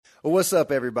Well, what's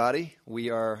up, everybody?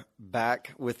 We are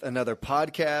back with another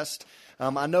podcast.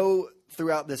 I know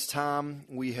throughout this time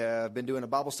we have been doing a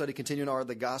Bible study, continuing our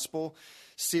The Gospel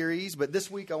series, but this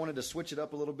week I wanted to switch it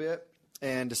up a little bit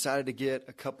and decided to get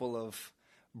a couple of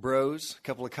bros, a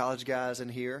couple of college guys in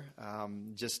here,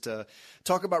 just to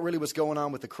talk about really what's going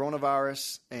on with the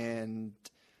coronavirus and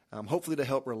hopefully to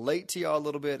help relate to y'all a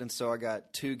little bit. And so I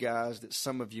got two guys that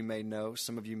some of you may know,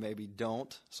 some of you maybe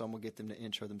don't. So I'm going to get them to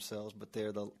intro themselves. But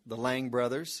they're the Lang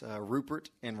brothers, Rupert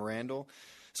and Randall.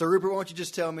 So Rupert, why don't you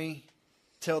just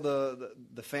tell the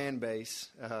fan base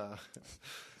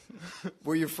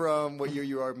where you're from, what year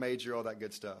you are, major, all that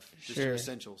good stuff. Just Sure. your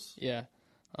essentials. Yeah.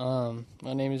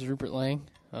 My name is Rupert Lang,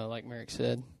 like Merrick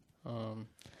said.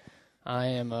 I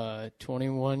am a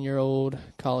 21-year-old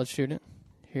college student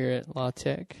here at La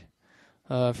Tech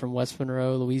from West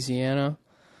Monroe, Louisiana.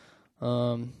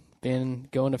 Been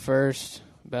going to First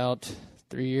about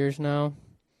 3 years now.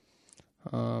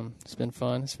 It's been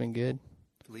fun. It's been good,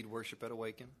 Lead worship at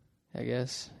Awaken. I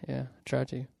guess. Yeah, try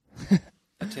to.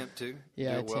 Attempt to.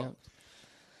 Yeah, Do it well. attempt.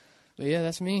 But yeah,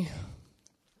 that's me.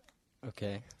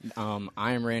 Okay.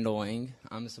 I am Randall Lang.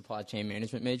 I'm a supply chain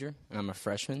management major, and I'm a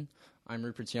freshman. I'm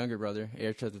Rupert's younger brother,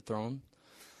 heir to the throne.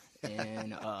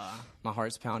 And my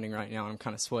heart's pounding right now. I'm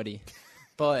kind of sweaty.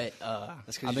 But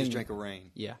That's because you just drank a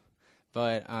rain. Yeah.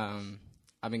 But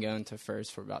I've been going to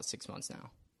First for about 6 months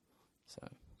now. So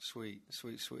Sweet.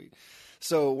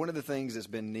 So one of the things that's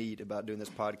been neat about doing this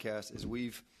podcast is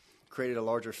we've created a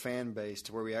larger fan base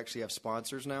to where we actually have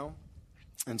sponsors now.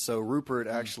 And so Rupert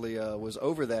actually was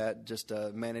over that, just a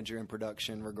manager in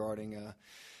production regarding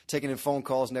taking in phone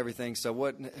calls and everything. So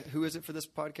who is it for this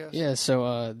podcast? Yeah,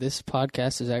 so this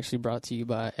podcast is actually brought to you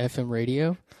by FM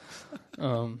Radio.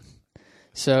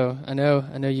 So I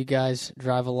know you guys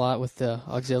drive a lot with the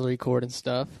auxiliary cord and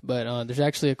stuff, but there's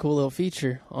actually a cool little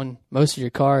feature on most of your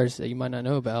cars that you might not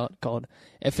know about called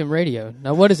FM Radio.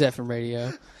 Now, what is FM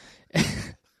Radio?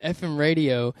 FM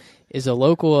Radio is a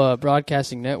local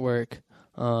broadcasting network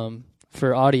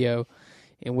for audio,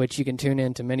 in which you can tune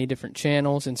in to many different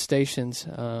channels and stations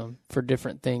for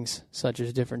different things, such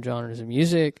as different genres of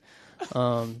music,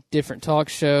 different talk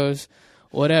shows,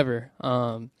 whatever.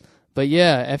 But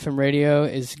yeah, FM Radio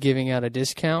is giving out a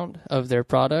discount of their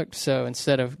product, so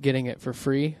instead of getting it for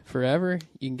free forever,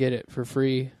 you can get it for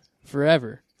free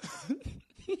forever.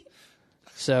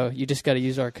 So you just got to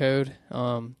use our code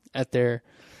at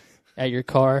your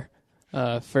car,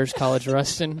 First College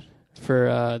Ruston,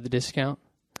 for the discount.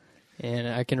 And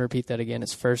I can repeat that again.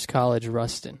 It's First College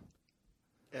Ruston.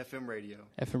 FM Radio.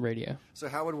 FM Radio. So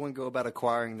how would one go about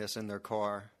acquiring this in their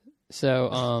car?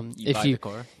 So you buy the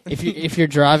car. if you're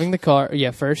driving the car, yeah,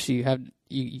 first you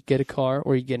get a car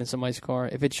or you get in somebody's car.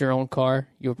 If it's your own car,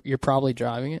 you're probably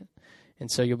driving it, and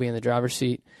so you'll be in the driver's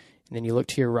seat. And then you look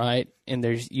to your right, and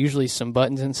there's usually some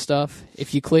buttons and stuff.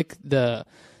 If you click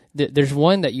there's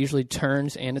one that usually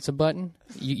turns and it's a button.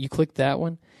 You click that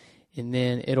one, and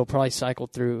then it'll probably cycle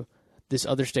through this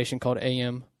other station called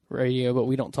AM Radio, but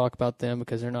we don't talk about them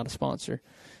because they're not a sponsor.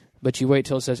 But you wait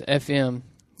till it says FM,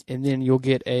 and then you'll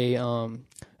get a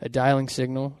dialing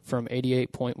signal from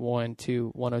 88.1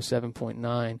 to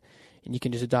 107.9, and you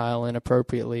can just dial in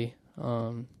appropriately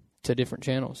to different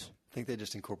channels. I think they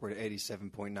just incorporated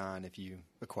 87.9 if you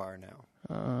acquire now.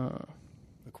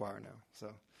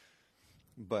 So,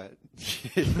 but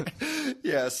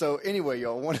yeah. So anyway,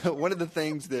 y'all, one of the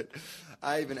things that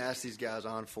I even asked these guys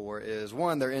on for is,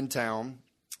 one, they're in town.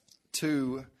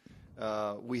 Two,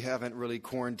 we haven't really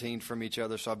quarantined from each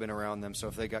other, so I've been around them. So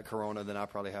if they got corona, then I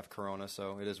probably have corona.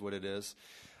 So it is what it is.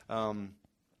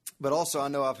 But also, I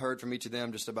know I've heard from each of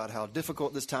them just about how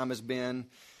difficult this time has been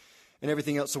and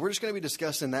everything else. So we're just going to be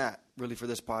discussing that really for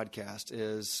this podcast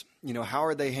is, how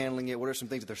are they handling it? What are some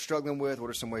things that they're struggling with? What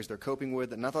are some ways they're coping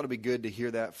with? And I thought it'd be good to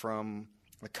hear that from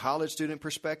a college student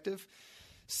perspective,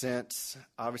 since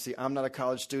obviously I'm not a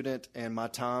college student and my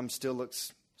time still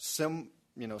looks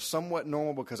somewhat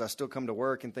normal because I still come to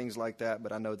work and things like that.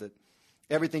 But I know that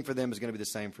everything for them is going to be the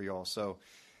same for y'all. So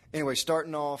anyway,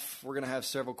 starting off, we're going to have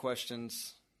several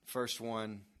questions. First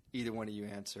one, either one of you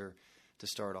answer. To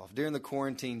start off, during the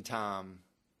quarantine time,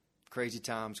 crazy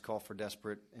times call for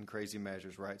desperate and crazy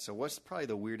measures, right? So what's probably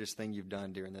the weirdest thing you've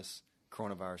done during this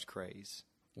coronavirus craze?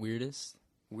 Weirdest,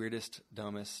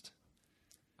 dumbest?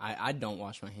 I don't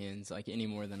wash my hands like any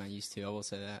more than I used to. I will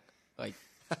say that. Like,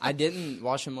 I didn't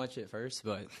wash them much at first,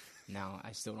 but now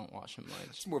I still don't wash them much.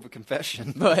 It's more of a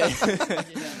confession. But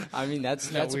Yeah. I mean,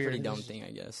 that's a weird? pretty dumb thing, I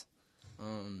guess.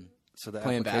 So the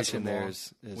Playing application basketball there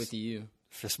is with you.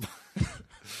 fist.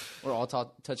 We're all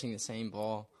touching the same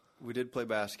ball. We did play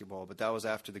basketball, but that was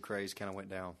after the craze kind of went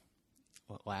down.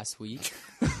 What, last week?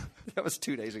 That was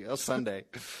 2 days ago. That was Sunday.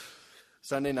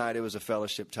 Sunday night, it was a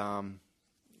fellowship time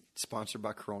sponsored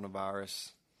by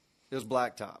coronavirus. It was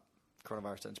blacktop.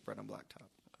 Coronavirus doesn't spread on blacktop.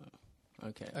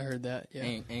 Okay. I heard that. Yeah.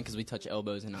 And because we touch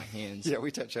elbows and not hands. Yeah,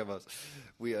 we touch elbows.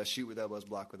 We shoot with elbows,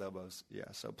 block with elbows. Yeah,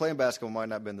 so playing basketball might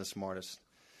not have been the smartest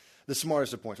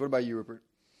of points. What about you, Rupert?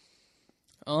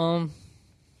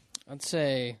 I'd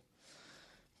say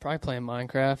probably playing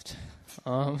Minecraft.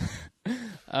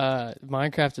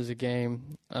 Minecraft is a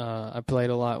game I played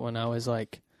a lot when I was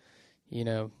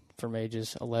from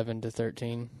ages 11 to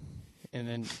 13, and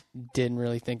then didn't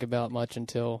really think about much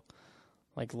until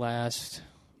last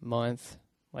month,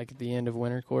 at the end of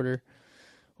winter quarter,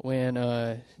 when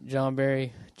John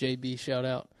Barry, JB, shout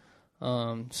out,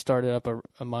 started up a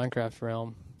Minecraft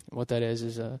realm. What that is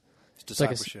it's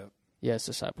discipleship. It's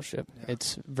discipleship. Yeah.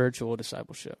 It's virtual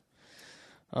discipleship.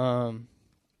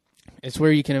 It's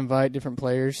where you can invite different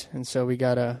players, and so we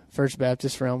got a First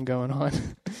Baptist realm going on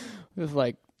with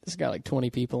it's got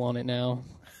 20 people on it now,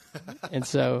 and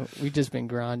so we've just been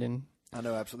grinding. I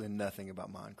know absolutely nothing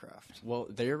about Minecraft. Well,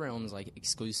 their realm's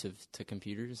exclusive to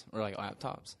computers or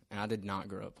laptops, and I did not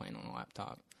grow up playing on a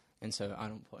laptop, and so I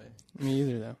don't play. Me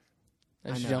either, though.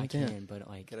 I just jumped in. But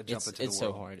Gotta jump into the it's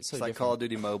so world. hard. It's like different. Call of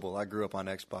Duty Mobile. I grew up on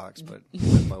Xbox, but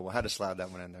with mobile, I had to slide that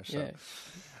one in there. So, Yeah.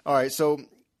 All right. So,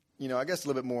 I guess a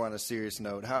little bit more on a serious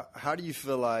note. How do you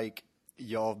feel like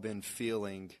y'all have been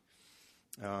feeling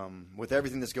with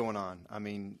everything that's going on? I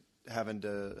mean, having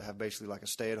to have basically a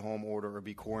stay-at-home order or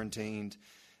be quarantined,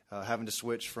 having to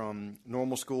switch from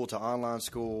normal school to online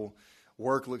school.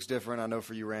 Work looks different, I know,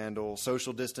 for you, Randall.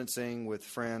 Social distancing with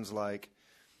friends.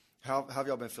 How have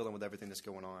y'all been feeling with everything that's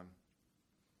going on?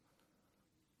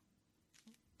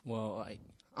 Well,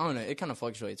 I don't know. It kind of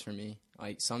fluctuates for me.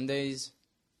 Some days,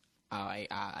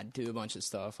 I do a bunch of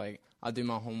stuff. I'll do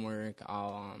my homework.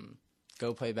 I'll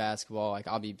go play basketball.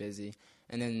 I'll be busy.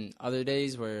 And then other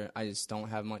days where I just don't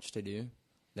have much to do,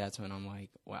 that's when I'm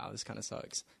wow, this kind of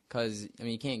sucks. Because,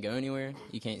 you can't go anywhere.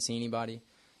 You can't see anybody.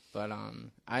 But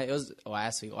it was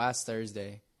last week. Last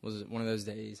Thursday was one of those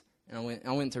days. And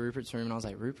I went to Rupert's room, and I was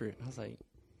like, Rupert,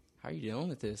 how are you dealing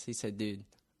with this? He said, dude,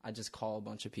 I just call a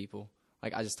bunch of people.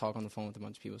 I just talk on the phone with a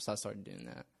bunch of people. So I started doing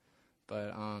that.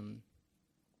 But I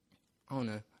don't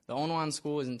know. The online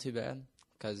school isn't too bad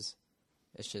because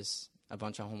it's just a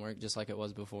bunch of homework just like it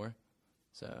was before.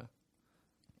 So,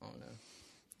 I don't know.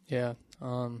 Yeah.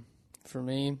 For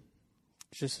me,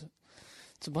 it's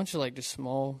a bunch of just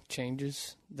small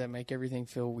changes that make everything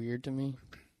feel weird to me.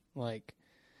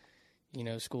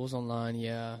 School's online.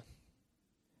 Yeah.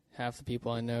 Half the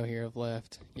people I know here have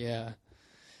left. Yeah.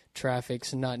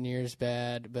 Traffic's not near as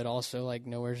bad, but also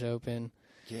nowhere's open.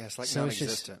 Yeah, it's so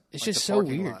non-existent. It's just so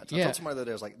weird. Lots. Yeah. I told somebody the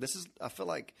other day, I feel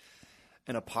like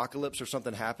an apocalypse or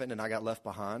something happened and I got left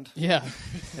behind. Yeah.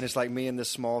 And it's me in this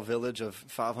small village of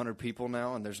 500 people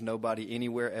now, and there's nobody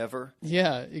anywhere ever.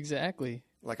 Yeah, exactly.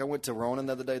 I went to Ronan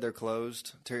the other day. They're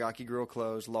closed. Teriyaki Grill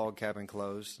closed. Log Cabin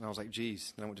closed. And I was like,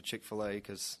 geez. Then I went to Chick-fil-A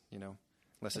because,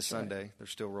 unless it's Sunday, they're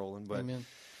still rolling. But, Amen.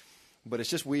 But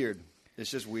it's just weird. It's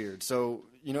just weird. So,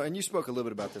 and you spoke a little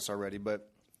bit about this already, but,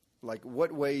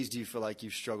 what ways do you feel like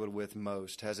you've struggled with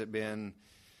most? Has it been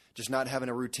just not having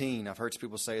a routine? I've heard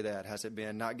people say that. Has it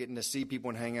been not getting to see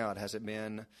people and hang out? Has it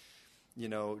been,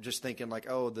 just thinking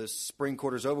the spring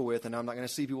quarter's over with and I'm not going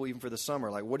to see people even for the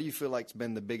summer? What do you feel like's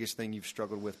been the biggest thing you've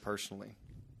struggled with personally?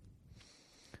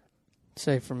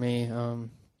 Say for me,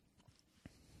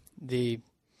 the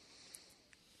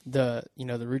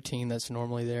routine that's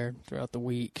normally there throughout the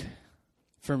week.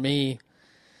 For me,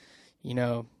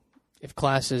 if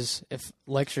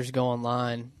lectures go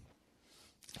online,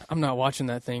 I'm not watching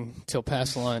that thing till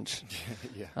past lunch.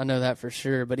 Yeah. I know that for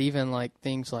sure. But even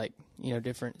things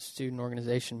different student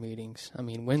organization meetings.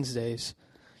 Wednesdays,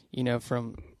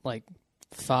 from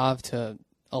 5 to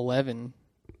 11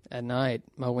 at night,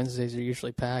 my Wednesdays are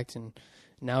usually packed, and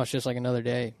now it's just another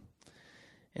day.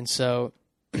 And so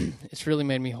it's really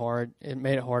made me hard. It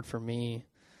made it hard for me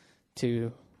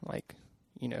to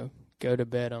go to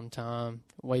bed on time,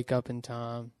 wake up in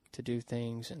time to do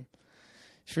things. And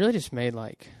it's really just made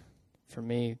for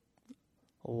me,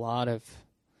 a lot of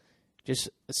just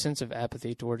a sense of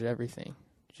apathy towards everything.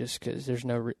 Just because there's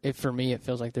for me, it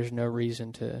feels like there's no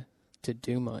reason to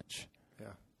do much.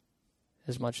 Yeah.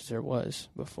 As much as there was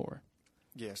before.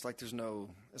 Yeah, it's there's no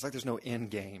end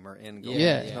game or end goal.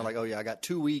 Yeah. It's not I got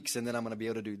 2 weeks and then I'm going to be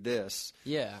able to do this.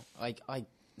 Yeah,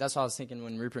 that's what I was thinking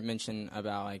when Rupert mentioned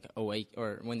about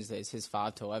Wednesdays. His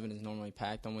 5 to 11 is normally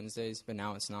packed on Wednesdays, but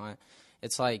now it's not.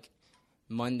 It's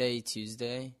Monday,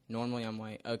 Tuesday. Normally I'm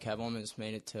like, okay, I've almost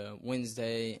made it to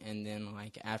Wednesday, and then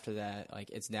like after that, like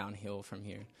it's downhill from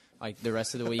here, like the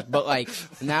rest of the week. But like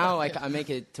now, like I make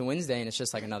it to Wednesday, and it's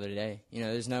just like another day. You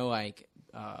know, there's no like,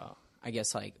 I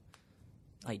guess like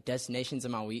destinations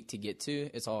in my week to get to.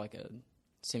 It's all like a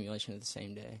simulation of the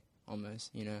same day,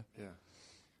 almost. You know. Yeah.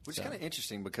 Which is kind of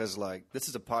interesting because like this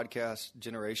is a podcast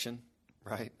generation,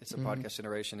 right? It's a podcast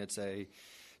generation. It's a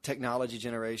technology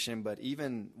generation, but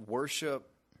even worship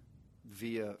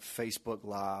via Facebook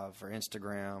Live or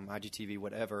Instagram, IGTV,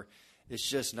 whatever, it's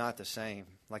just not the same.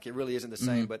 Like it really isn't the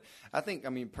same. But I think, I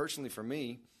mean, personally for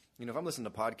me, you know, if I'm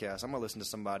listening to podcasts, I'm going to listen to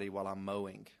somebody while I'm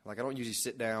mowing. Like I don't usually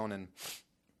sit down and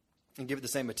give it the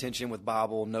same attention with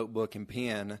Bible, notebook, and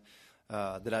pen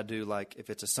that I do like if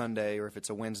it's a Sunday or if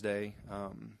it's a Wednesday.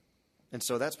 And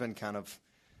so that's been kind of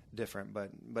different,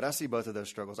 but I see both of those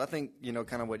struggles. I think, you know,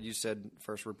 kind of what you said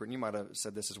first, Rupert, and you might have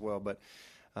said this as well, but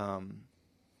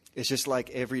it's just like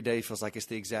every day feels like it's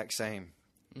the exact same.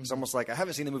 It's almost like, I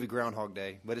haven't seen the movie Groundhog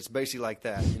Day, but it's basically like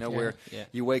that, you know, where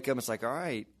you wake up and it's like, all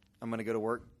right, I'm going to go to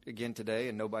work again today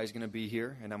and nobody's going to be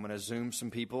here, and I'm going to Zoom some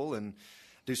people and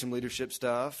do some leadership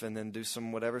stuff and then do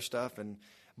some whatever stuff.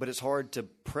 But it's hard to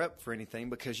prep for anything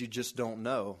because you just don't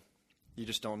know. You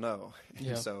just don't know.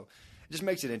 Yeah. So it just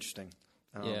makes it interesting.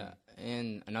 Yeah,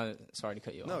 and another, sorry to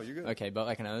cut you off. No, you're good. Okay, but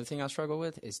like another thing I struggle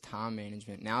with is time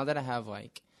management. Now that I have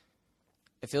like,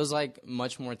 it feels like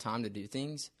much more time to do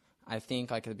things. I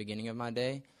think like at the beginning of my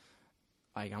day,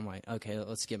 like I'm like, okay,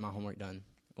 let's get my homework done.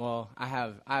 Well, I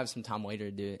have some time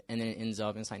later to do it, and then it ends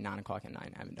up and it's like 9 o'clock at night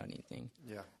and I haven't done anything.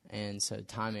 Yeah. And so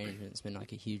time management's been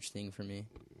like a huge thing for me.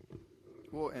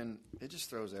 Well, and it just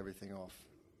throws everything off.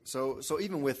 So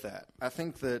even with that, I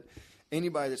think that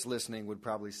anybody that's listening would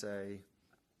probably say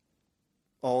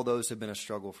all those have been a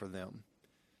struggle for them.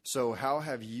 So how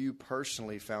have you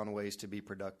personally found ways to be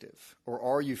productive? Or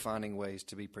are you finding ways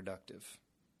to be productive?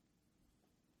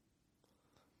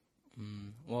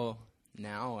 Well,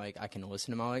 now like I can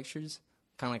listen to my lectures,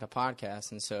 kind of like a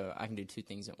podcast, and so I can do two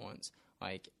things at once.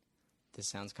 Like, this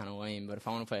sounds kind of lame, but if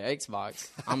I want to play Xbox,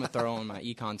 I'm going to throw on my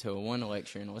Econ 201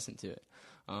 lecture and listen to it.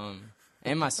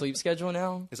 And my sleep schedule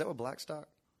now. Is that what Blackstock?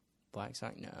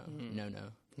 Blackstock? No. No.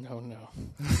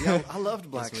 Yeah, I loved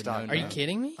Blackstock. Are you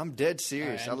kidding me? I'm dead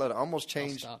serious. Right. I loved it. Almost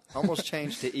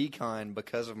changed to econ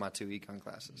because of my 2 econ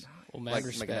classes. Well, mad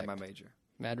respect. Making that my major.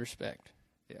 Mad respect.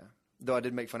 Yeah. Though I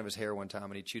did make fun of his hair one time,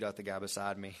 and he chewed out the guy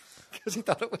beside me because he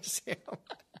thought it was him.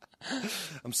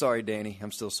 I'm sorry, Danny.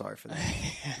 I'm still sorry for that.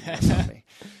 That's not me.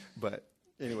 But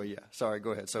anyway, yeah. Sorry,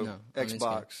 go ahead. So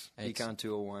Xbox, Econ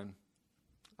 201.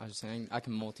 I was just saying I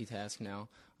can multitask now.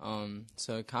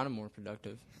 So kind of more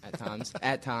productive at times.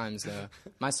 At times, though.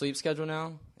 My sleep schedule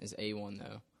now is A1,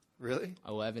 though. Really?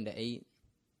 11 to 8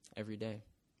 every day,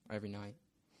 or every night.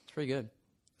 It's pretty good.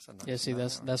 Yeah, see,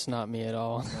 that's not me at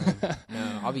all.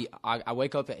 No, I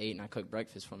wake up at 8 and I cook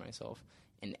breakfast for myself.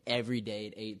 And every day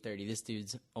at 8:30, this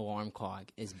dude's alarm clock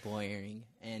is blaring,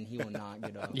 and he will not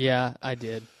get up. Yeah, I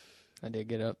did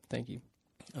get up. Thank you.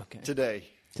 Okay. Today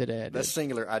I did. That's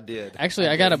singular. I did. Actually,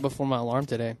 I got up before my alarm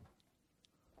today.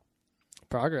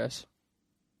 Progress.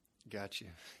 Got you.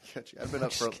 I've been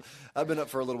up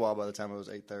for a little while by the time it was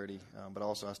 8:30, but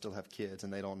also I still have kids,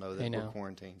 and they don't know that we're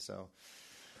quarantined. So,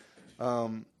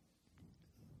 so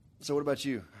what about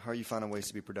you? How are you finding ways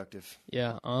to be productive?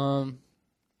 Yeah.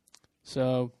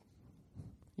 So,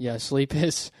 yeah, sleep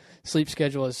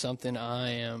schedule is something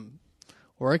I am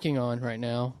working on right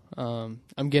now.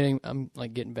 I'm getting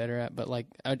better at, but like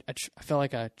I felt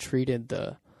like I treated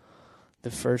the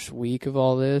first week of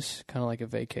all this kind of like a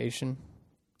vacation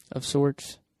of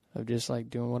sorts, of just like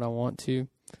doing what I want to.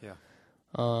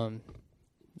 Yeah.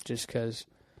 Just because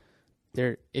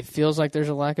it feels like there's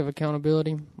a lack of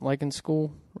accountability, like in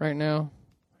school right now,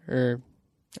 or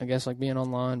I guess like being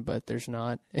online, but there's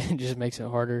not. It just makes it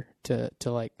harder to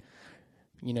like,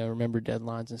 you know, remember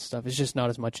deadlines and stuff. It's just not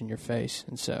as much in your face.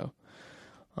 And so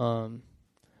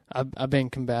I've been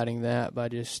combating that by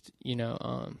just, you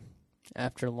know,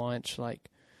 after lunch, like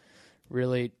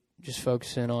really just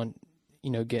focusing on, you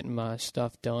know, getting my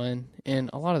stuff done. And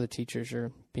a lot of the teachers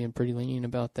are being pretty lenient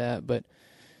about that, but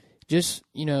just,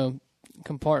 you know,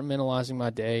 compartmentalizing my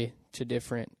day to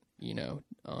different, you know,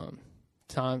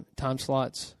 time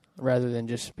slots rather than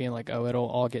just being like, oh, it'll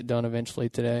all get done eventually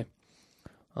today.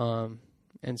 And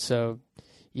so,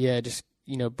 yeah, just,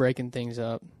 you know, breaking things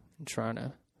up and trying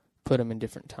to put them in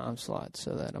different time slots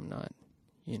so that I'm not,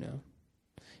 you know,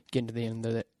 getting to the end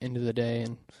of the day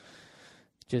and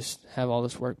just have all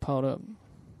this work piled up.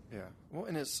 Yeah. Well,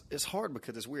 and it's hard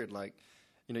because it's weird. Like,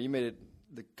 you know, you made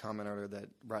the comment earlier that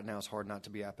right now it's hard not to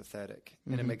be apathetic.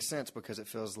 And it makes sense because it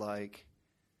feels like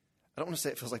don't want to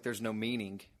say it feels like there's no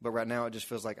meaning, but right now it just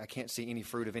feels like I can't see any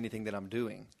fruit of anything that I'm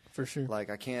doing. For sure. Like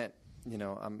I can't,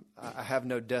 I have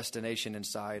no destination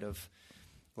inside of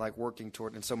like working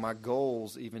toward. And so my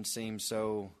goals even seem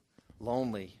so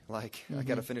lonely. Like I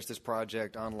got to finish this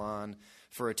project online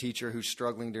for a teacher who's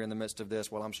struggling during the midst of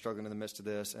this while I'm struggling in the midst of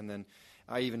this. And then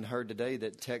I even heard today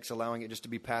that tech's allowing it just to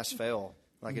be pass fail.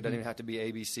 Like it doesn't even have to be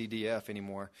A, B, C, D, F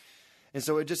anymore. And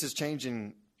so it just is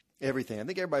changing everything. I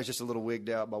think everybody's just a little wigged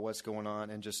out by what's going on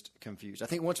and just confused. I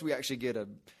think once we actually get a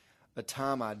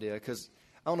time idea, because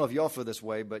I don't know if y'all feel this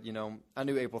way, but, I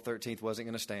knew April 13th wasn't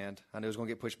going to stand. I knew it was going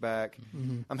to get pushed back.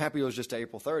 I'm happy it was just to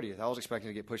April 30th. I was expecting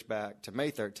to get pushed back to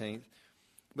May 13th.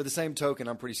 But the same token,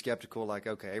 I'm pretty skeptical, like,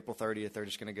 okay, April 30th, they're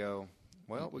just going to go,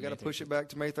 well, we got to push it back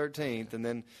to May 13th. And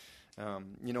then,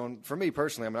 and for me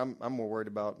personally, I mean, I'm more worried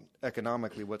about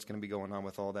economically what's going to be going on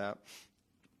with all that.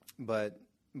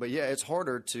 But yeah, it's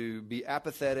harder to be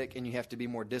apathetic and you have to be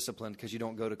more disciplined because you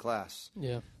don't go to class.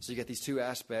 Yeah. So you get these two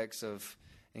aspects of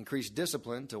increased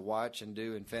discipline to watch and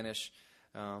do and finish,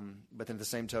 but then at the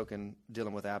same token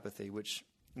dealing with apathy, which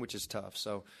is tough.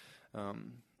 So,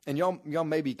 and y'all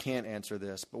maybe can't answer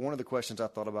this, but one of the questions I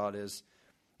thought about is,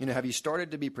 have you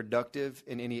started to be productive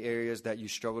in any areas that you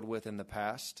struggled with in the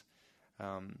past?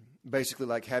 Basically,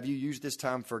 like, have you used this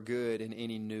time for good in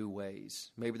any new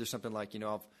ways? Maybe there's something like,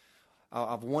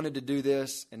 I've wanted to do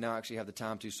this, and now I actually have the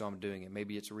time to, so I'm doing it.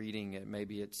 Maybe it's reading it.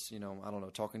 Maybe it's, I don't know,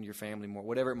 talking to your family more.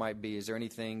 Whatever it might be, is there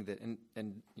anything that,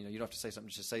 and you don't have to say something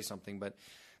just to say something, but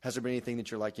has there been anything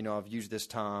that you're like, I've used this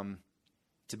time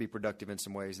to be productive in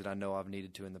some ways that I know I've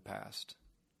needed to in the past?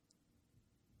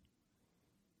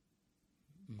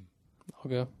 I'll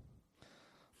go.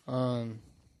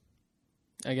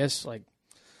 I guess, like,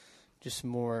 just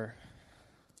more,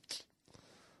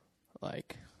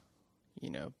 like,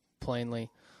 plainly,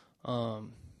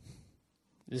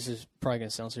 this is probably going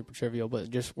to sound super trivial, but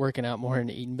just working out more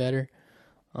and eating better.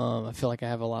 I feel like I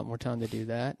have a lot more time to do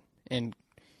that and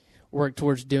work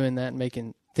towards doing that and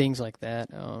making things like that,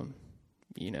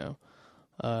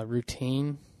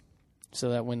 routine, so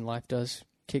that when life does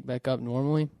kick back up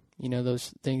normally,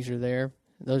 those things are there.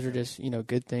 Those are just,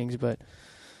 good things. But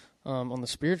on the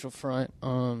spiritual front,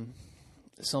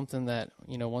 something that,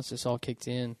 once this all kicked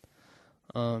in,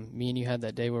 me and you had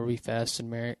that day where we fasted,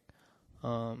 Merrick,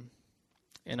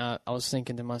 and I was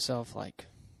thinking to myself, like,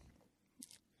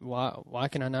 why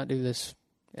can I not do this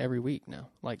every week now?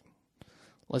 Like,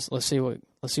 let's see what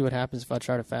happens if I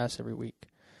try to fast every week.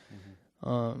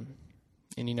 And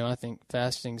I think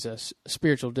fasting's a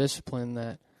spiritual discipline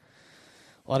that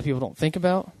a lot of people don't think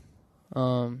about,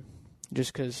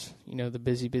 just because the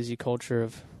busy culture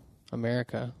of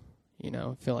America.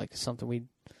 I feel like it's something we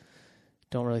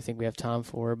don't really think we have time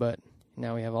for, but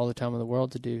now we have all the time in the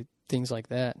world to do things like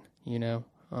that,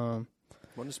 Well,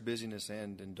 just busyness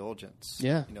and indulgence.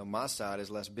 Yeah. My side is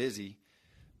less busy.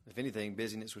 If anything,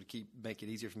 busyness would make it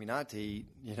easier for me not to eat,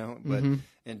 but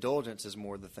indulgence is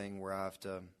more the thing where I have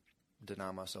to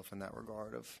deny myself in that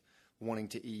regard of wanting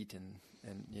to eat and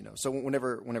so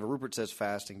whenever Rupert says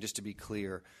fasting, just to be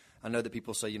clear, I know that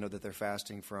people say, that they're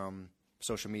fasting from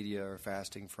social media or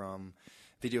fasting from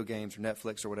video games or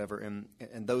Netflix or whatever, and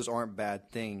those aren't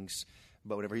bad things.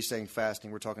 But whenever he's saying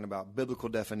fasting, we're talking about biblical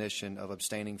definition of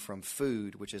abstaining from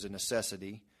food, which is a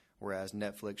necessity, whereas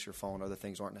Netflix, your phone, other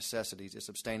things aren't necessities. It's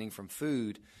abstaining from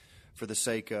food for the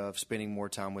sake of spending more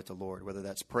time with the Lord, whether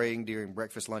that's praying during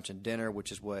breakfast, lunch, and dinner,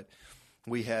 which is what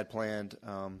we had planned,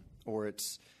 or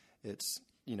it's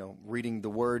reading the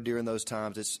Word during those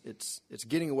times. It's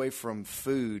getting away from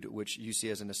food, which you see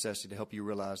as a necessity, to help you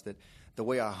realize that the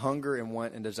way I hunger and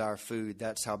want and desire food,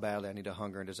 that's how badly I need to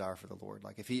hunger and desire for the Lord.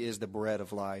 Like, if He is the bread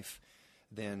of life,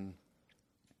 then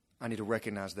I need to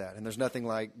recognize that. And there's nothing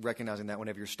like recognizing that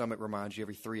whenever your stomach reminds you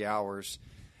every 3 hours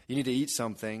you need to eat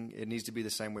something. It needs to be the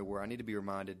same way where I need to be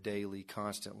reminded daily,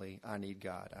 constantly, I need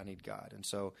God, I need God. And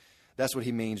so that's what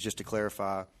he means, just to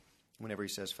clarify, whenever he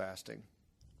says fasting.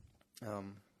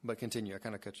 But continue. I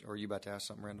kind of cut you. Or are you about to ask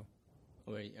something, Randall?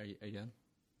 Wait, are you done?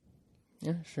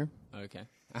 Yeah, sure. Okay.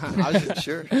 I was just,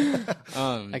 sure.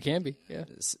 I can be, yeah.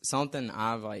 Something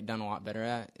I've done a lot better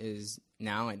at is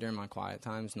now, during my quiet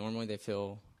times, normally they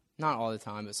feel, not all the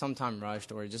time, but sometime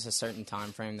rushed, or just a certain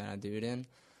time frame that I do it in.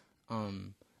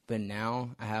 But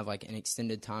now I have an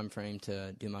extended time frame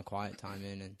to do my quiet time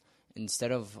in, and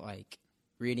instead of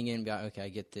reading it and be like, okay, I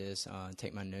get this,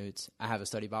 take my notes, I have a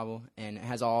study Bible, and it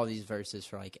has all these verses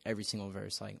for every single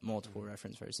verse, multiple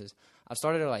reference verses. I've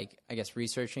started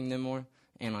researching them more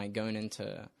and going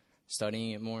into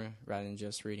studying it more rather than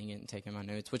just reading it and taking my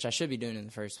notes, which I should be doing in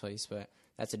the first place, but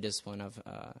that's a discipline I've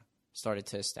started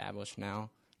to establish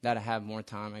now that I have more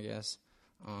time, I guess.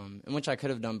 and which I could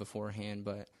have done beforehand,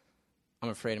 but I'm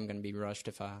afraid I'm going to be rushed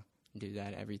if I do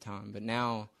that every time. But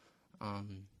now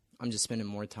I'm just spending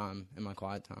more time in my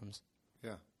quiet times.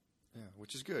 Yeah,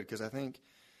 which is good, because I think,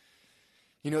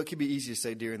 it can be easy to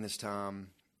say during this time,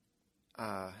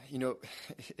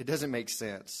 it doesn't make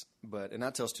sense, and I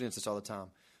tell students this all the time,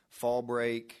 fall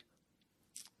break,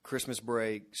 Christmas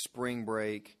break, spring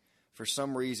break, for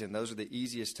some reason, those are the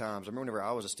easiest times. I remember whenever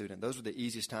I was a student, those were the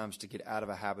easiest times to get out of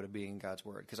a habit of being in God's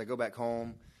Word. Because I go back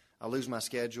home, I lose my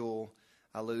schedule,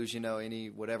 I lose, any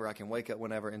whatever, I can wake up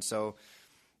whenever. And so,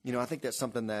 I think that's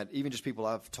something that even just people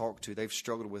I've talked to, they've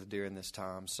struggled with during this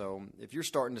time. So if you're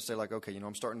starting to say, like, okay,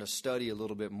 I'm starting to study a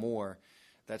little bit more,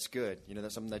 that's good.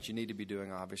 That's something that you need to be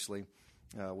doing, obviously,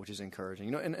 which is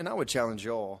encouraging. And I would challenge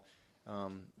y'all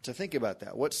to think about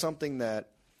that. What's something that,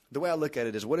 the way I look at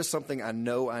it is, what is something I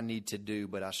know I need to do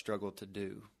but I struggle to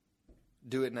do?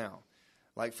 Do it now.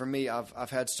 Like for me,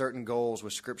 I've had certain goals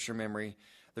with scripture memory.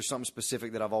 There's something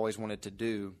specific that I've always wanted to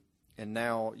do. And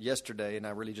now yesterday, and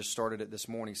I really just started it this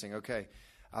morning, saying, okay,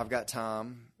 I've got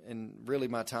time. And really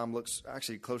my time looks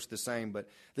actually close to the same, but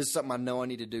this is something I know I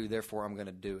need to do, therefore I'm going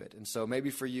to do it. And so maybe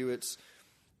for you it's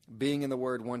being in the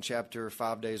Word one chapter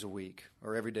 5 days a week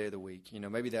or every day of the week.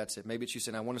 Maybe that's it. Maybe it's you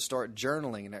saying, I want to start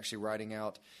journaling and actually writing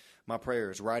out my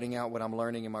prayers, writing out what I'm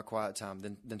learning in my quiet time.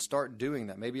 Then start doing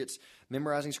that. Maybe it's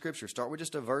memorizing Scripture. Start with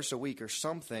just a verse a week or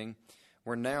something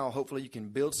where now hopefully you can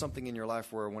build something in your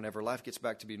life where whenever life gets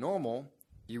back to be normal,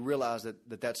 you realize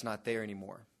that that's not there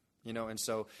anymore. And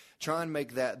so try and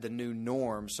make that the new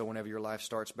norm, so whenever your life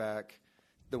starts back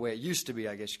the way it used to be,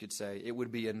 I guess you could say, it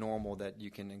would be a normal that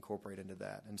you can incorporate into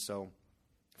that. And so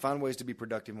find ways to be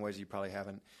productive in ways you probably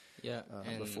haven't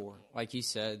before. Like you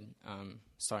said,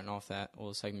 starting off that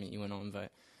little segment you went on,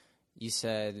 but you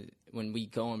said when we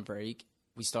go on break,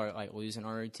 we start like losing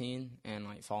our routine and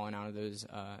like falling out of those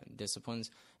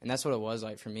disciplines. And that's what it was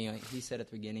like for me. Like he said at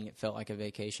the beginning, it felt like a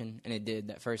vacation, and it did.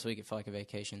 That first week, it felt like a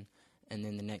vacation. And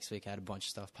then the next week, I had a bunch of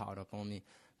stuff piled up on me.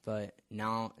 But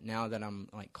now that I'm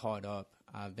like caught up,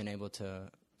 I've been able to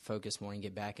focus more and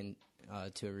get back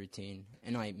to a routine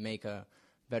and like make a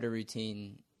better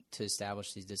routine to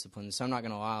establish these disciplines. So I'm not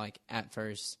gonna lie, like at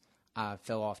first I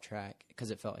fell off track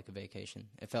because it felt like a vacation.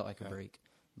 It felt like a break.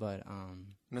 But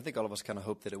and I think all of us kind of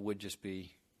hoped that it would just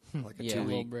be like a 2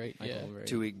 week break. Like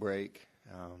 2 week break.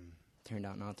 Turned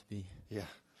out not to be. Yeah.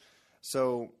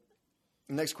 So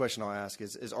the next question I'll ask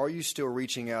is are you still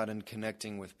reaching out and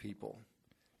connecting with people?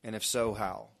 And if so,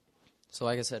 how? So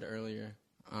like I said earlier,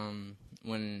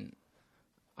 when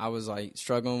I was like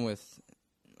struggling with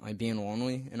like being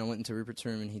lonely, and I went into Rupert's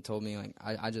room and he told me like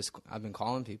I've been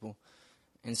calling people.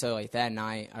 And so like that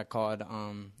night I called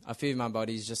a few of my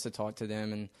buddies just to talk to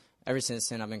them, and ever since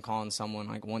then I've been calling someone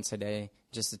like once a day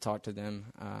just to talk to them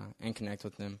and connect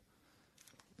with them.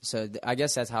 So I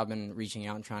guess that's how I've been reaching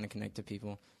out and trying to connect to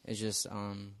people, is just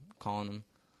calling them.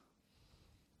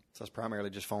 So it's primarily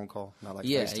just phone call, not like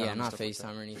FaceTime? FaceTime? Yeah, not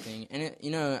FaceTime or anything.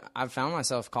 And, I've found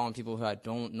myself calling people who I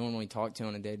don't normally talk to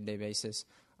on a day-to-day basis.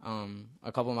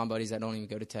 A couple of my buddies that don't even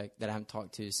go to Tech that I haven't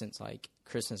talked to since, like,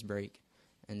 Christmas break.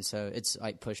 And so it's,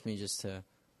 like, pushed me just to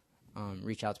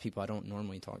reach out to people I don't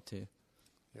normally talk to.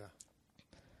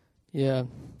 Yeah.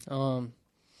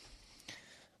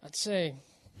 I'd say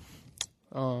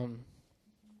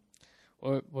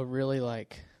what really,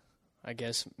 like, I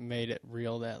guess made it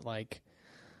real that, like,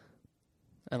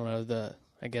 I don't know, the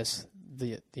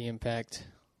impact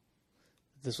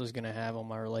this was going to have on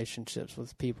my relationships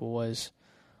with people was,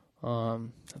 I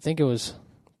think it was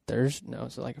Thursday, no, it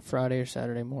was like a Friday or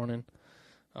Saturday morning.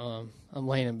 I'm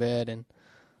laying in bed and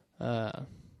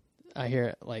I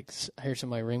hear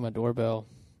somebody ring my doorbell,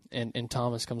 and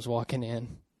Thomas comes walking in.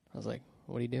 I was like,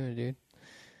 "What are you doing, dude?"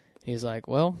 He's like,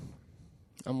 "Well,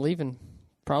 I'm leaving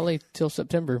probably till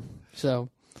September, so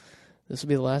this will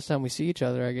be the last time we see each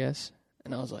other, I guess."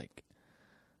 And I was like,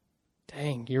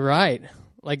 dang, you're right.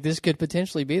 Like, this could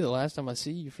potentially be the last time I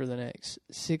see you for the next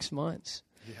 6 months.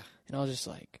 Yeah. And I was just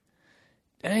like,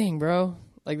 dang, bro.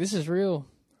 Like, this is real.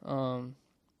 And,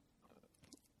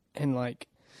 like,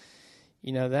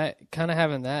 that kind of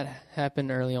having that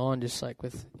happen early on, just, like,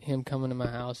 with him coming to my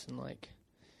house and, like,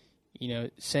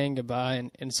 saying goodbye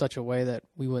in such a way that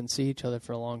we wouldn't see each other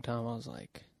for a long time. I was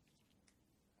like,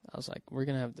 we're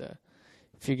going to have to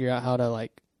figure out how to,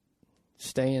 like,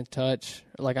 stay in touch.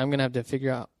 Like, I'm going to have to figure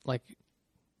out, like,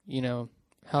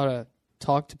 how to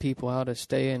talk to people, how to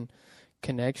stay in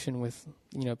connection with,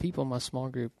 people in my small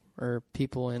group or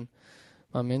people in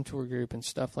my mentor group and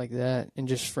stuff like that, and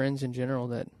just friends in general,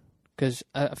 that, because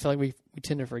I feel like we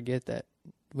tend to forget that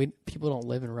people don't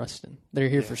live in Ruston. They're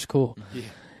here for school. Yeah.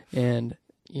 And,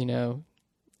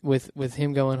 with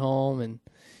him going home, and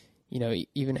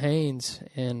even Haynes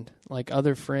and like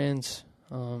other friends,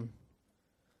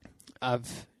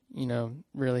 I've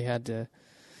really had to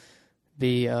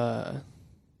be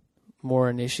more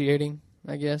initiating,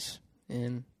 I guess,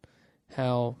 in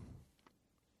how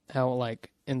like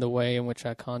in the way in which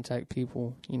I contact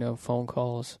people, phone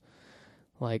calls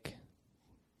like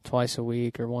twice a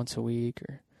week or once a week,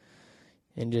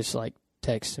 and just like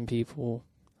texting people.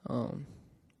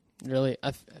 Really,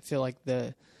 I feel like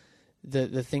the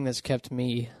thing that's kept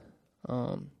me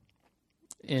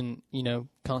in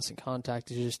constant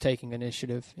contact is just taking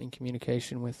initiative in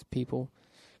communication with people,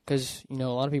 because a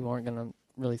lot of people aren't going to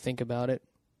really think about it,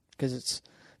 because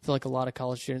I feel like a lot of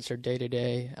college students are day to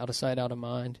day, out of sight, out of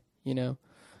mind, and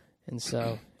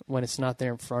so when it's not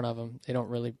there in front of them, they don't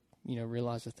really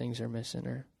realize the things they're missing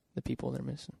or the people they're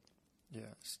missing.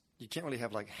 Yeah, you can't really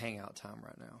have like hangout time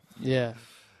right now. Yeah.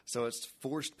 So it's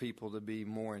forced people to be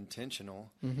more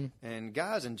intentional. Mm-hmm. And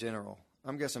guys in general,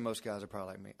 I'm guessing most guys are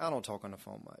probably like me. I don't talk on the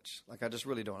phone much. Like, I just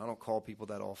really don't. I don't call people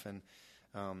that often.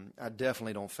 I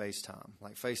definitely don't FaceTime.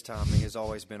 Like, FaceTiming has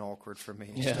always been awkward for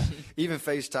me. Yeah. Even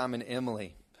FaceTiming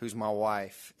Emily, who's my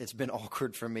wife, it's been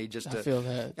awkward for me just to. I feel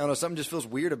that. I don't know, something just feels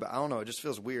weird about. I don't know, it just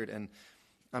feels weird. And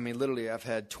I mean, literally, I've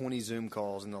had 20 Zoom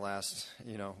calls in the last,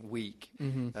 week,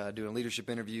 doing leadership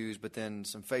interviews, but then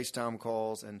some FaceTime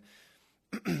calls, and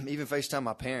even FaceTime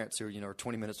my parents who are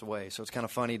 20 minutes away. So it's kind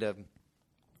of funny to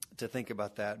think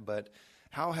about that. But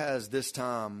how has this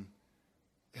time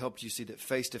helped you see that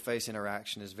face-to-face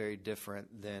interaction is very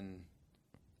different than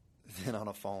on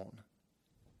a phone?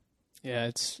 Yeah,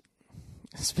 it's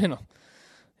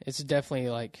definitely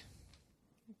like,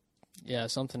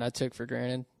 something I took for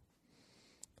granted.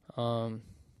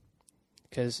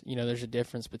 Because there's a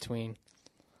difference between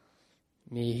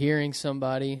me hearing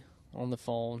somebody on the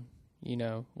phone,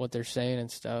 what they're saying and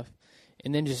stuff,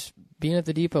 and then just being at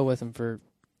the depot with them for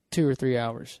 2 or 3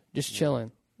 hours, just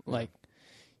chilling, like,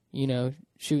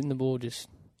 shooting the bull, just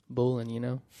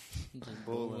bulling,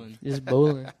 just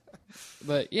bulling.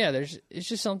 But yeah, it's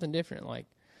just something different. Like,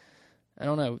 I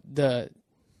don't know,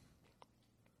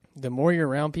 the more you're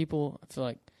around people, I feel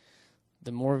like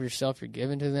the more of yourself you're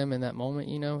giving to them in that moment,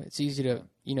 it's easy to,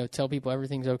 tell people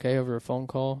everything's okay over a phone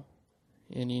call,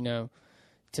 and,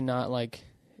 to not like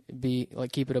be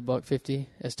like, keep it $1.50,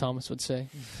 as Thomas would say.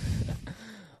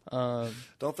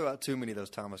 Don't throw out too many of those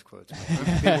Thomas quotes,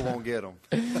 man. People won't get them.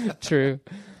 True.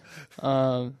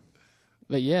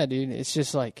 But yeah, dude, it's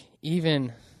just like,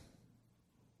 even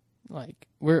like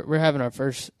we're having our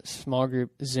first small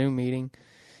group Zoom meeting,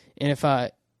 and if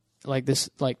I like this,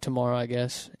 like tomorrow, I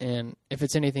guess, and if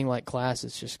it's anything like class,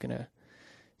 it's gonna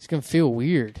feel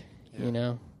weird,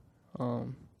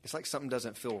 It's like something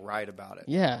doesn't feel right about it.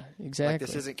 Yeah, exactly. Like,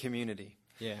 this isn't community.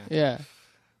 Yeah.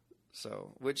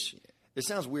 So, which, it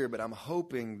sounds weird, but I'm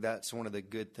hoping that's one of the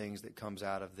good things that comes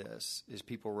out of this, is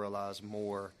people realize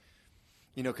more,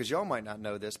 because y'all might not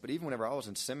know this, but even whenever I was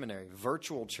in seminary,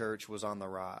 virtual church was on the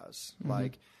rise. Mm-hmm.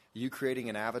 Like, you creating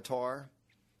an avatar,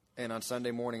 and on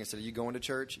Sunday morning, instead of you going to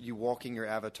church, you walking your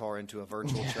avatar into a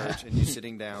virtual church, and you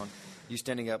sitting down, you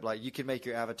standing up. Like, you can make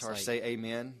your avatar say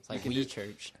amen. It's like we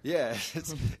church. Yeah,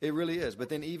 it really is. But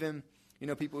then even,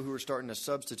 people who are starting to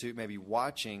substitute maybe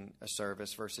watching a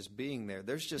service versus being there,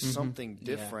 there's just something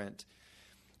different.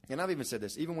 Yeah. And I've even said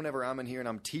this, even whenever I'm in here and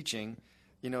I'm teaching,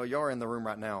 y'all are in the room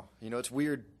right now. It's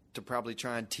weird to probably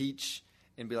try and teach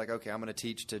and be like, okay, I'm going to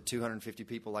teach to 250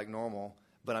 people like normal,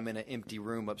 but I'm in an empty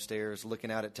room upstairs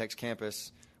looking out at Tech's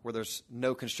campus where there's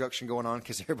no construction going on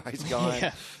because everybody's gone.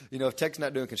 Yeah. If Tech's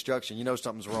not doing construction,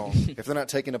 something's wrong. If they're not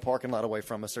taking the parking lot away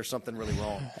from us, there's something really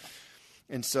wrong.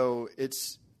 And so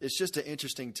it's just an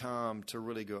interesting time to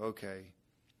really go, okay,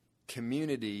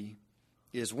 community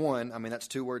is one. I mean, that's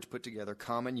 2 words put together,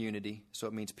 common unity. So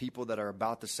it means people that are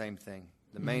about the same thing.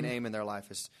 The main aim in their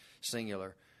life is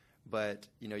singular. But,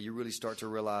 you really start to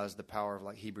realize the power of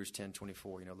like Hebrews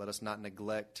 10:24. Let us not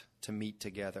neglect to meet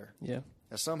together. Yeah.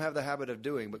 As some have the habit of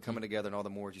doing, but coming together, and all the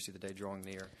more as you see the day drawing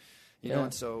near.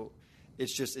 And so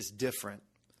it's different.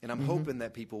 And I'm hoping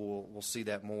that people will see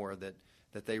that more,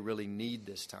 that they really need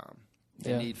this time.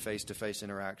 They need face-to-face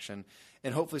interaction.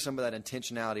 And hopefully some of that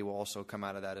intentionality will also come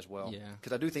out of that as well. Yeah.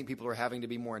 Because I do think people are having to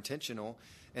be more intentional.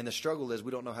 And the struggle is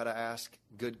we don't know how to ask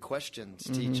good questions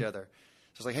to each other.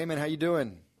 So it's like, hey, man, how you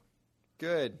doing?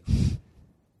 Good.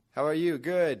 How are you?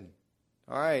 Good.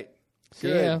 All right.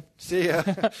 Good. See ya.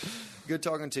 Good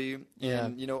talking to you. Yeah.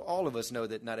 And, all of us know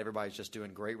that not everybody's just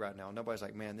doing great right now. Nobody's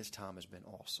like, man, this time has been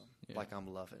awesome. Yeah. Like,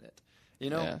 I'm loving it.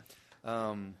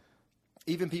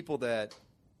 Even people that,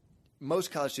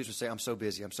 most college students would say, I'm so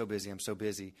busy, I'm so busy, I'm so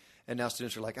busy. And now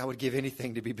students are like, I would give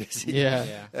anything to be busy.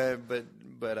 Yeah.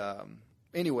 But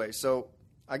anyway, so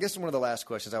I guess one of the last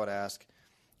questions I would ask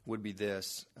would be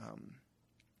this.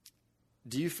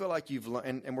 Do you feel like you've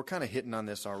learned, and we're kind of hitting on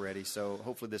this already, so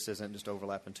hopefully this isn't just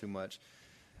overlapping too much,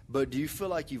 but do you feel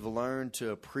like you've learned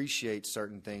to appreciate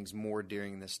certain things more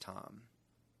during this time?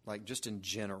 Like just in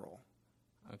general?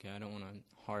 Okay, I don't want to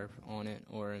harp on it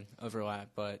or overlap,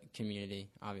 but community,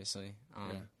 obviously.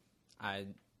 I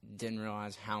didn't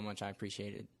realize how much I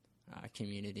appreciated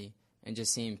community and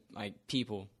just seeing like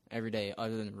people every day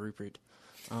other than Rupert.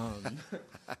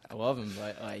 I love him,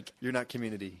 but like You're not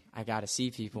community. I gotta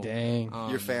see people. Dang.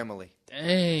 You're family.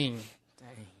 Dang.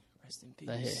 Rest in peace.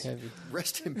 That hit heavy.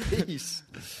 Rest in peace.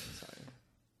 Sorry.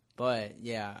 But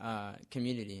yeah,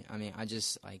 community. I mean,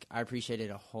 I appreciate it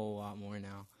a whole lot more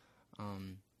now,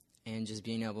 and just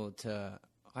being able to,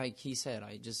 like he said,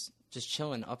 like just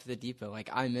chilling up at the depot.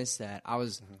 Like I miss that. I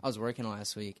was working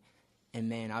last week. And,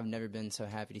 man, I've never been so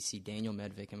happy to see Daniel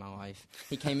Medvick in my life.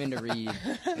 He came in to read,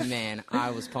 and, man,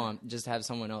 I was pumped just to have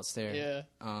someone else there.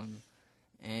 Yeah.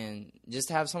 And just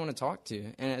to have someone to talk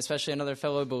to, and especially another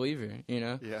fellow believer, you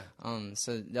know? Yeah.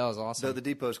 So that was awesome. So the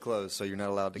depot's closed, so you're not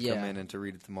allowed to come in and to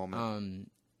read at the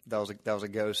moment. That was a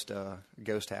ghost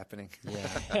happening. Yeah.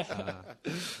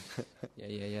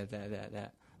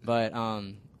 That. But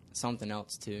something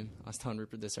else, too. I was telling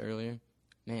Rupert this earlier.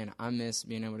 Man, I miss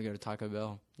being able to go to Taco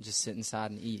Bell and just sit inside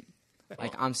and eat.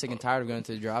 Like, I'm sick and tired of going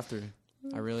through the drive-thru.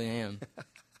 I really am.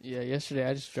 Yeah, yesterday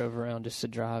I just drove around just to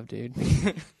drive, dude.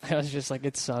 I was just like,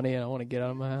 it's sunny and I want to get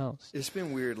out of my house. It's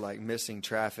been weird, like, missing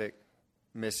traffic,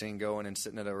 missing going and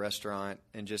sitting at a restaurant,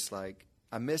 and just, like,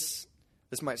 this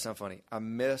might sound funny, I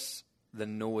miss the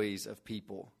noise of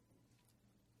people.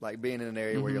 Like, being in an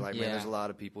area where you're like, man, there's a lot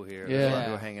of people here. There's a lot of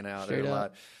people hanging out. There's a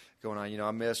lot going on. You know,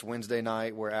 I miss Wednesday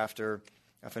night where after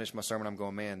I finished my sermon, I'm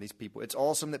going, man, these people, it's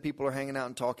awesome that people are hanging out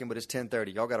and talking, but it's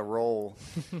 10:30. Y'all got to roll.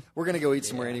 We're going to go eat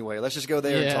somewhere anyway. Let's just go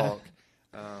there and talk.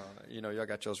 You know, y'all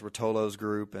got y'all's Rotolo's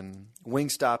group, and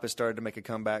Wingstop has started to make a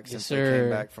comeback since they came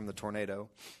back from the tornado.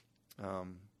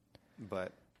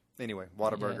 But anyway,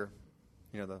 Whataburger,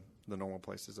 you know, the normal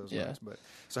places, those ones. But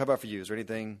so how about for you? Is there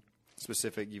anything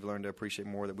specific you've learned to appreciate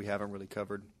more that we haven't really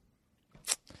covered?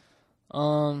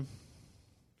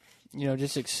 You know,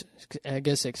 just I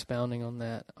guess expounding on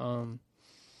that.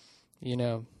 You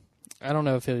know, I don't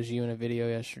know if it was you in a video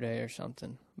yesterday or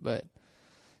something, but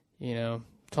you know,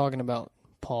 talking about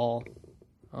Paul.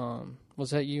 Was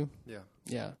that you? Yeah.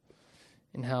 Yeah.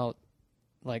 And how,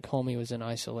 like, homie was in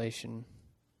isolation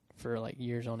for like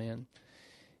years on end,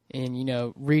 and you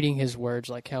know, reading his words,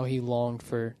 like how he longed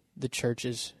for the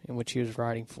churches in which he was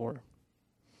writing for.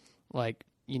 Like,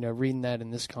 you know, reading that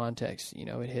in this context, you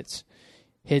know, it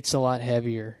hits a lot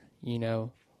heavier, you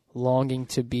know, longing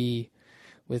to be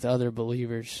with other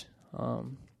believers,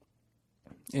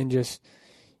 and just,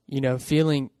 you know,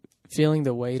 feeling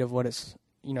the weight of what it's,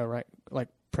 you know, right, like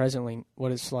presently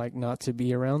what it's like not to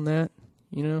be around that,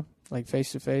 you know, like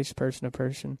face to face, person to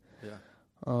person.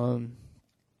 Yeah.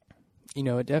 You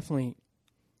know, it definitely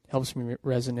helps me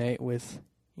resonate with,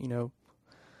 you know,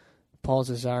 Paul's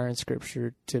desire in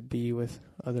Scripture to be with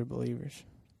other believers.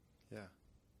 Yeah.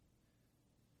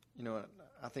 You know,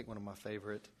 I think one of my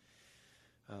favorite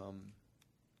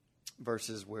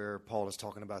verses where Paul is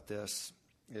talking about this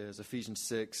is Ephesians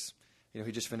 6. You know,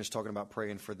 he just finished talking about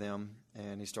praying for them,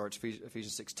 and he starts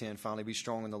Ephesians 6:10. Finally, be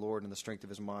strong in the Lord and the strength of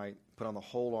his might. Put on the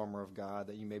whole armor of God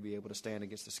that you may be able to stand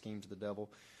against the schemes of the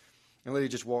devil. And Lily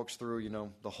just walks through, you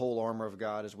know, the whole armor of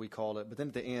God, as we call it. But then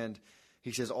at the end,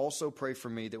 he says, also pray for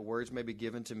me that words may be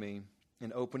given to me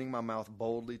in opening my mouth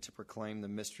boldly to proclaim the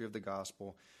mystery of the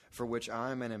gospel, for which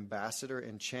I am an ambassador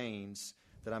in chains,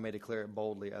 that I may declare it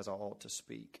boldly as I ought to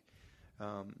speak.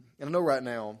 And I know right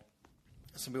now,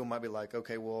 some people might be like,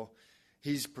 okay, well,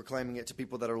 he's proclaiming it to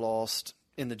people that are lost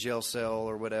in the jail cell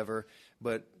or whatever.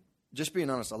 But just being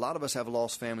honest, a lot of us have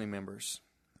lost family members.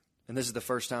 And this is the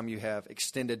first time you have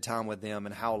extended time with them,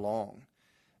 and how long?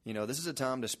 You know, this is a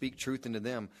time to speak truth into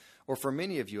them. Or for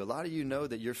many of you, a lot of you know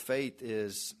that your faith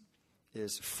is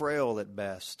frail at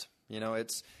best. You know,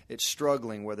 it's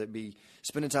struggling, whether it be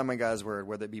spending time in God's Word,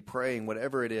 whether it be praying,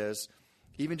 whatever it is,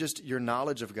 even just your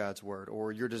knowledge of God's Word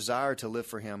or your desire to live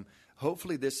for Him.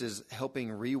 Hopefully this is helping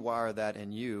rewire that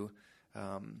in you.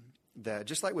 That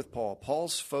just like with Paul,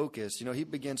 Paul's focus, you know, he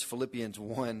begins Philippians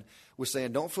 1 with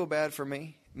saying, don't feel bad for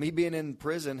me. Me being in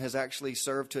prison has actually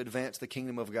served to advance the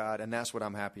kingdom of God, and that's what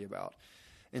I'm happy about.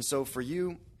 And so for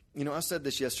you, you know, I said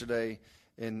this yesterday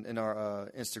in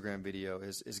our Instagram video,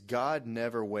 is God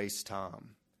never wastes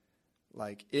time.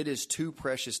 Like, it is too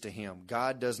precious to him.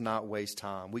 God does not waste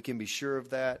time. We can be sure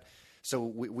of that. So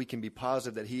we can be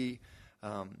positive that he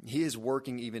is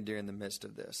working even during the midst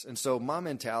of this. And so my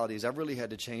mentality is I've really had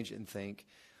to change it and think,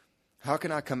 how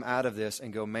can I come out of this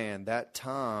and go, man, that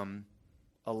time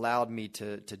allowed me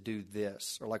to do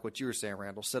this? Or like what you were saying,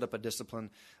 Randall, set up a discipline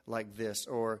like this.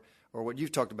 Or what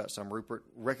you've talked about some, Rupert,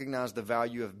 recognize the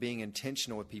value of being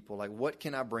intentional with people. Like, what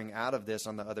can I bring out of this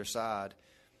on the other side?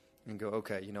 And go,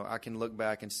 okay, I can look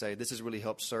back and say, this has really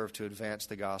helped serve to advance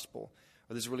the gospel.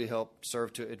 Or this really helped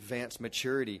serve to advance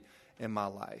maturity in my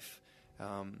life.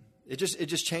 It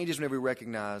just changes whenever we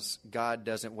recognize God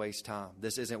doesn't waste time.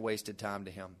 This isn't wasted time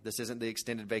to him. This isn't the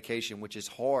extended vacation, which is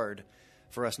hard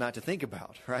for us not to think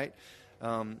about, right?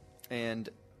 And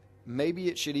maybe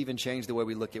it should even change the way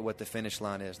we look at what the finish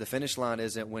line is. The finish line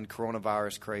isn't when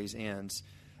coronavirus craze ends.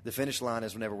 The finish line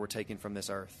is whenever we're taken from this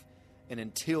earth. And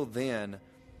until then,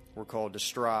 we're called to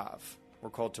strive. We're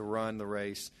called to run the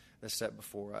race that's set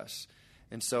before us.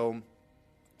 And so,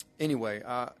 anyway,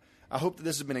 I hope that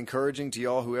this has been encouraging to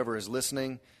y'all, whoever is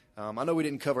listening. I know we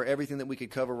didn't cover everything that we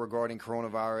could cover regarding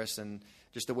coronavirus and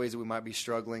just the ways that we might be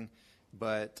struggling,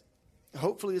 but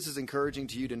hopefully this is encouraging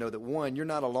to you to know that, one, you're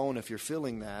not alone if you're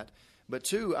feeling that, but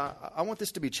two, I want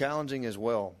this to be challenging as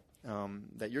well,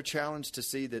 that you're challenged to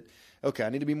see that, okay, I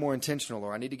need to be more intentional,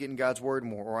 or I need to get in God's Word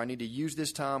more, or I need to use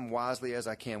this time wisely as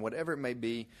I can. Whatever it may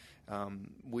be,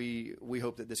 we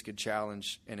hope that this could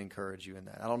challenge and encourage you in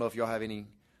that. I don't know if y'all have any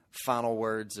final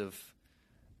words of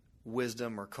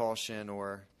wisdom or caution,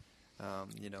 or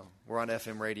we're on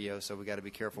FM radio, so we got to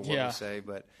be careful what we say.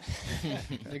 But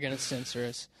they're gonna censor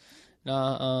us.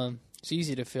 No, it's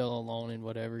easy to feel alone in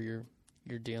whatever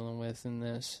you're dealing with in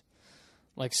this.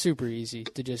 Like, super easy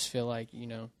to just feel like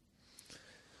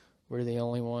we're the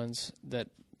only ones that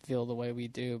feel the way we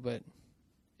do. But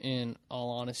in all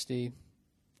honesty,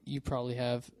 you probably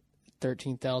have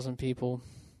 13,000 people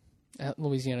at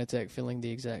Louisiana Tech feeling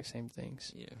the exact same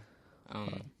things. Yeah.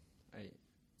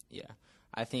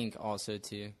 I think also,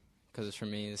 too, because for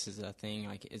me, this is a thing,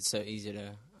 like, it's so easy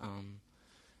to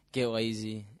get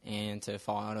lazy and to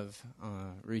fall out of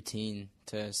routine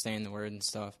to stay in the Word and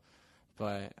stuff.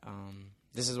 But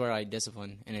this is where, like,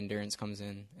 discipline and endurance comes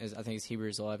in. I think it's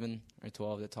Hebrews 11 or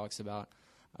 12 that talks about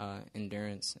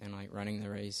endurance and, like, running the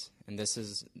race. And this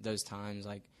is those times,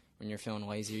 like, when you're feeling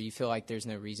lazy, or you feel like there's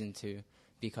no reason to,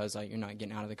 because, like, you're not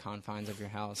getting out of the confines of your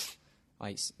house.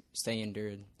 Like, stay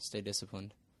endured, stay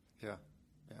disciplined. Yeah.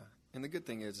 And the good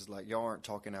thing is like, y'all aren't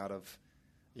talking out of,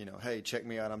 hey, check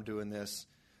me out, I'm doing this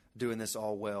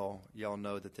all well. Y'all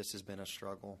know that this has been a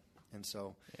struggle. And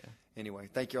so, anyway,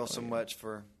 thank y'all so much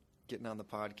for getting on the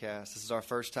podcast. This is our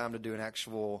first time to do an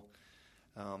actual,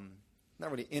 not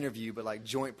really interview, but like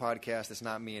joint podcast. It's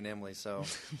not me and Emily. So,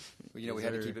 we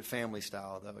had to keep it family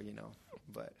style, though,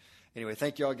 But anyway,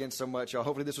 thank y'all again so much. Y'all.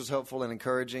 Hopefully this was helpful and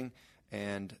encouraging,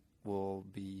 and we'll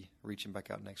be reaching back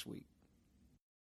out next week.